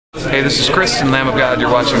Hey, this is Chris and Lamb of God.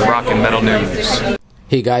 You're watching Rock and Metal News.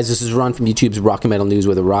 Hey guys, this is Ron from YouTube's Rock and Metal News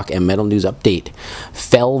with a Rock and Metal News update.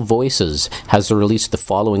 Fell Voices has released the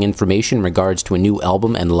following information in regards to a new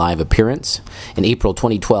album and live appearance. In April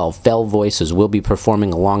 2012, Fell Voices will be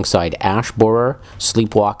performing alongside Ash Borer,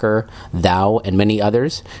 Sleepwalker, Thou, and many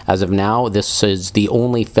others. As of now, this is the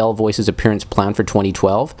only Fell Voices appearance planned for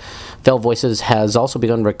 2012. Fell Voices has also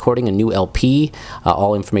begun recording a new LP.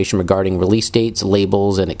 All information regarding release dates,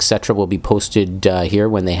 labels, and etc. will be posted here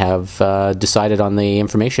when they have decided on the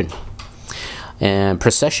information. And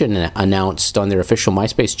Procession announced on their official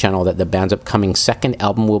MySpace channel that the band's upcoming second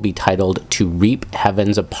album will be titled To Reap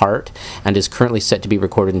Heavens Apart and is currently set to be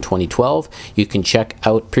recorded in 2012. You can check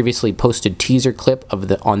out previously posted teaser clip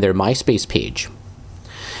of on their MySpace page.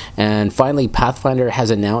 And finally, Pathfinder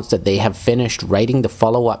has announced that they have finished writing the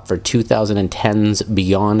follow-up for 2010's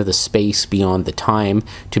Beyond the Space, Beyond the Time,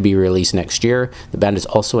 to be released next year. The band has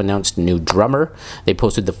also announced a new drummer. They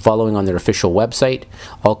posted the following on their official website.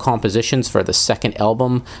 All compositions for the second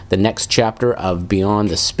album, the next chapter of Beyond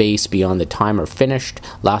the Space, Beyond the Time, are finished.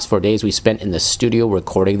 Last 4 days we spent in the studio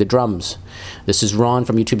recording the drums. This is Ron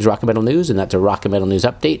from YouTube's Rock and Metal News, and that's a Rock and Metal News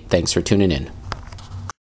update. Thanks for tuning in.